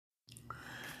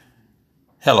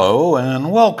Hello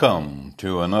and welcome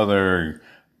to another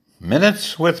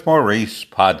Minutes with Maurice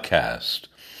podcast.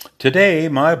 Today,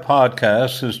 my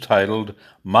podcast is titled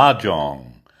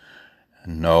Mahjong.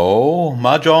 No,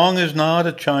 Mahjong is not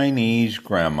a Chinese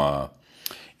grandma.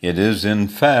 It is, in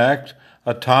fact,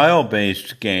 a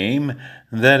tile-based game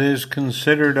that is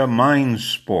considered a mind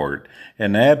sport,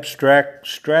 an abstract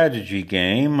strategy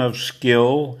game of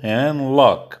skill and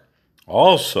luck.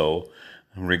 Also,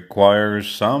 requires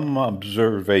some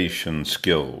observation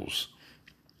skills.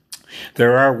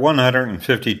 There are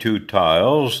 152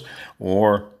 tiles,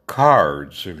 or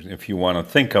cards, if you want to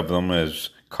think of them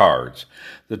as cards.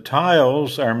 The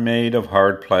tiles are made of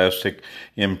hard plastic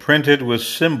imprinted with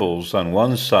symbols on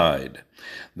one side.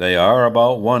 They are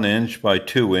about 1 inch by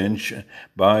 2 inch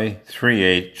by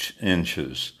 3/8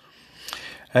 inches.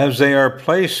 As they are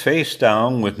placed face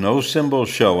down with no symbol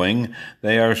showing,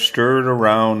 they are stirred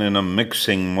around in a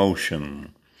mixing motion.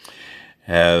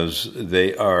 As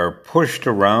they are pushed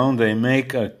around, they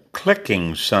make a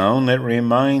clicking sound that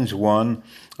reminds one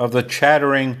of the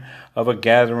chattering of a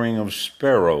gathering of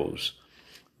sparrows.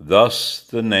 Thus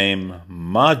the name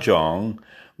Mahjong,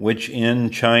 which in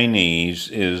Chinese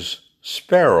is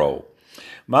sparrow.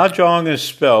 Mahjong is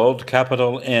spelled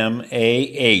capital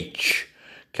M-A-H.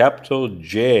 Capital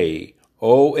J-O-N-G-G.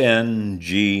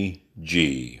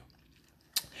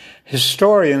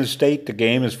 Historians date the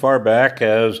game as far back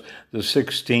as the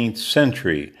 16th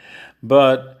century,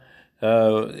 but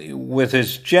with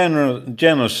its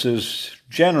genesis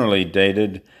generally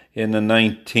dated in the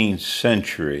 19th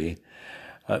century.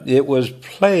 It was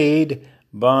played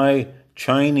by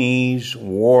Chinese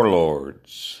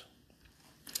warlords.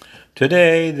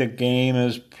 Today, the game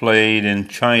is played in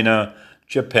China,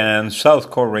 Japan, South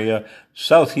Korea,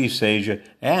 Southeast Asia,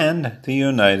 and the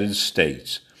United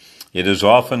States. It is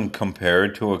often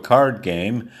compared to a card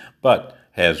game, but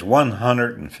has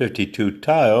 152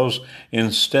 tiles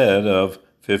instead of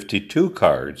 52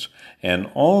 cards, and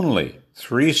only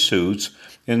 3 suits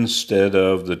instead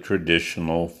of the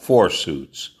traditional 4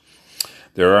 suits.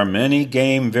 There are many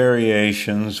game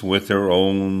variations with their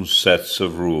own sets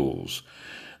of rules.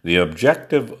 The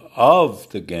objective of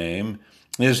the game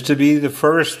is to be the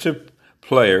first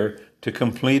player to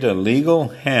complete a legal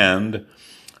hand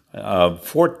of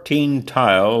 14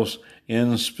 tiles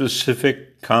in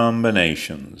specific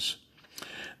combinations.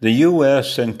 The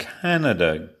U.S. and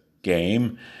Canada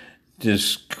game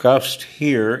discussed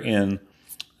here in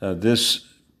this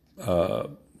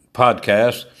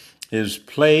podcast is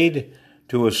played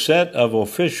to a set of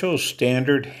official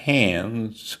standard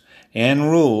hands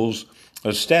and rules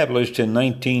established in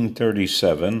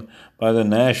 1937 by the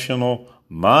National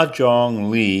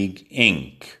Mahjong League,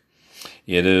 Inc.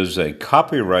 It is a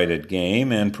copyrighted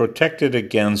game and protected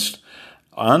against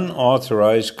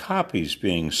unauthorized copies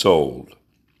being sold.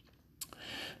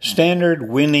 Standard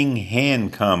winning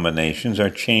hand combinations are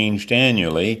changed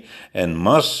annually and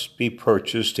must be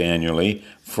purchased annually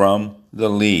from the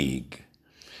league.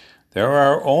 There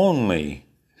are only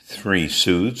 3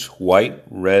 suits, white,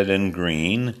 red, and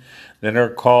green, that are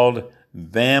called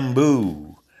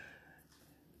bamboo,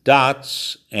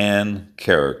 dots, and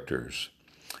characters.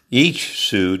 Each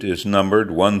suit is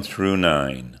numbered 1 through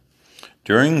 9.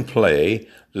 During play,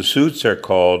 the suits are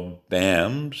called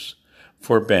bams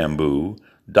for bamboo,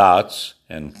 dots,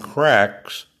 and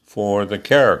cracks for the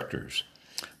characters.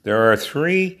 There are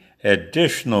 3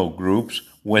 additional groups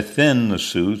within the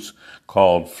suits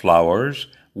called flowers,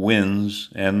 winds,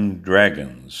 and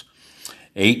dragons.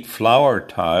 8 flower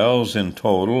tiles in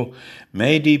total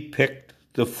may depict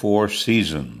the 4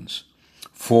 seasons.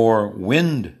 4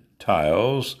 wind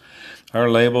tiles are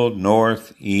labeled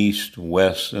north, east,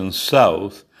 west, and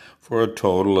south for a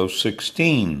total of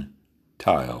 16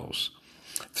 tiles.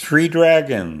 3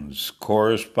 dragons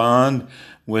correspond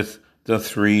with the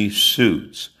 3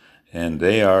 suits, and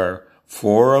they are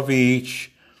 4 of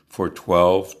each for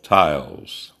 12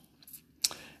 tiles.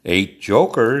 8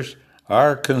 jokers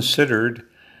are considered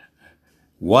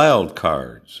wild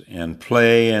cards and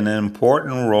play an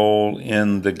important role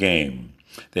in the game.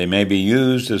 They may be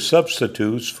used as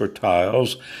substitutes for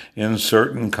tiles in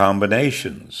certain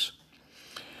combinations.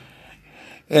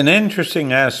 An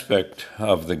interesting aspect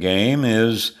of the game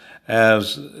is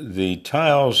as the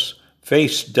tiles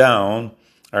face down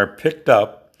are picked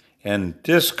up and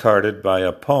discarded by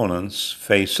opponents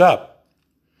face up.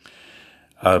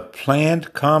 A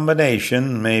planned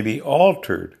combination may be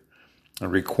altered,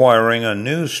 requiring a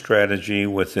new strategy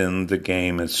within the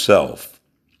game itself.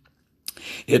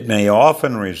 It may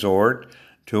often resort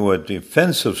to a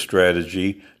defensive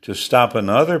strategy to stop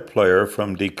another player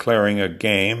from declaring a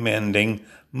game-ending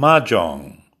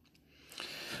mahjong.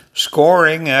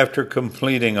 Scoring after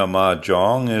completing a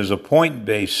mahjong is a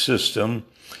point-based system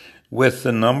with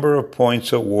the number of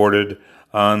points awarded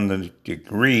on the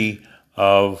degree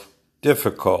of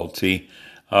difficulty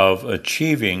of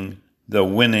achieving the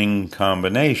winning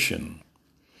combination.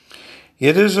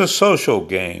 It is a social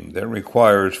game that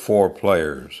requires 4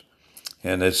 players,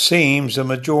 and it seems the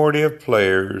majority of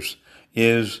players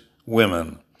is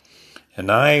women.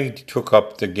 And I took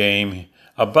up the game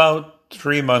about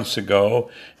 3 months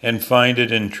ago and find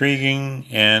it intriguing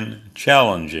and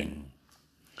challenging.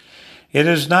 It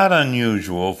is not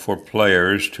unusual for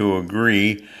players to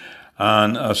agree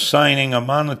on assigning a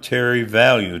monetary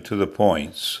value to the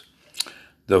points.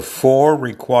 The 4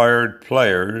 required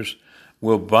players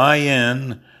will buy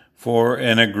in for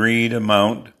an agreed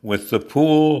amount with the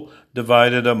pool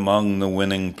divided among the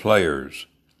winning players.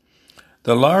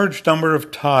 The large number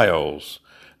of tiles,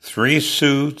 3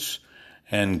 suits,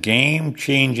 and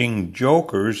game-changing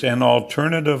jokers and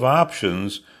alternative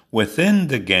options within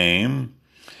the game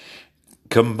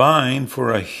combine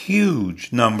for a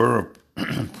huge number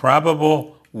of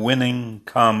probable winning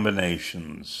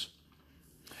combinations.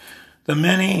 The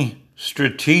many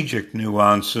strategic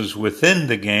nuances within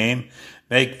the game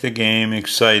make the game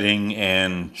exciting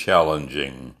and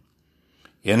challenging.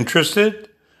 Interested?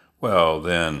 Well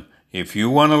then, if you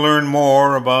want to learn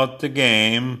more about the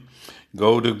game,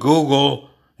 go to Google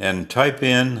and type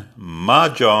in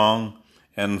Mahjong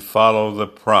and follow the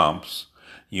prompts.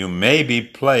 You may be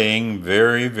playing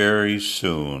very, very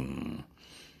soon.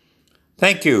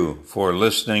 Thank you for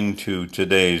listening to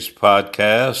today's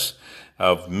podcast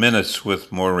of Minutes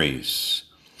with Maurice.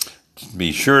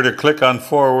 Be sure to click on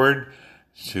forward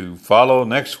to follow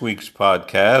next week's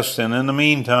podcast, and in the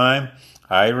meantime,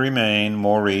 I remain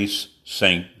Maurice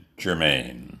St.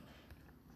 Germain.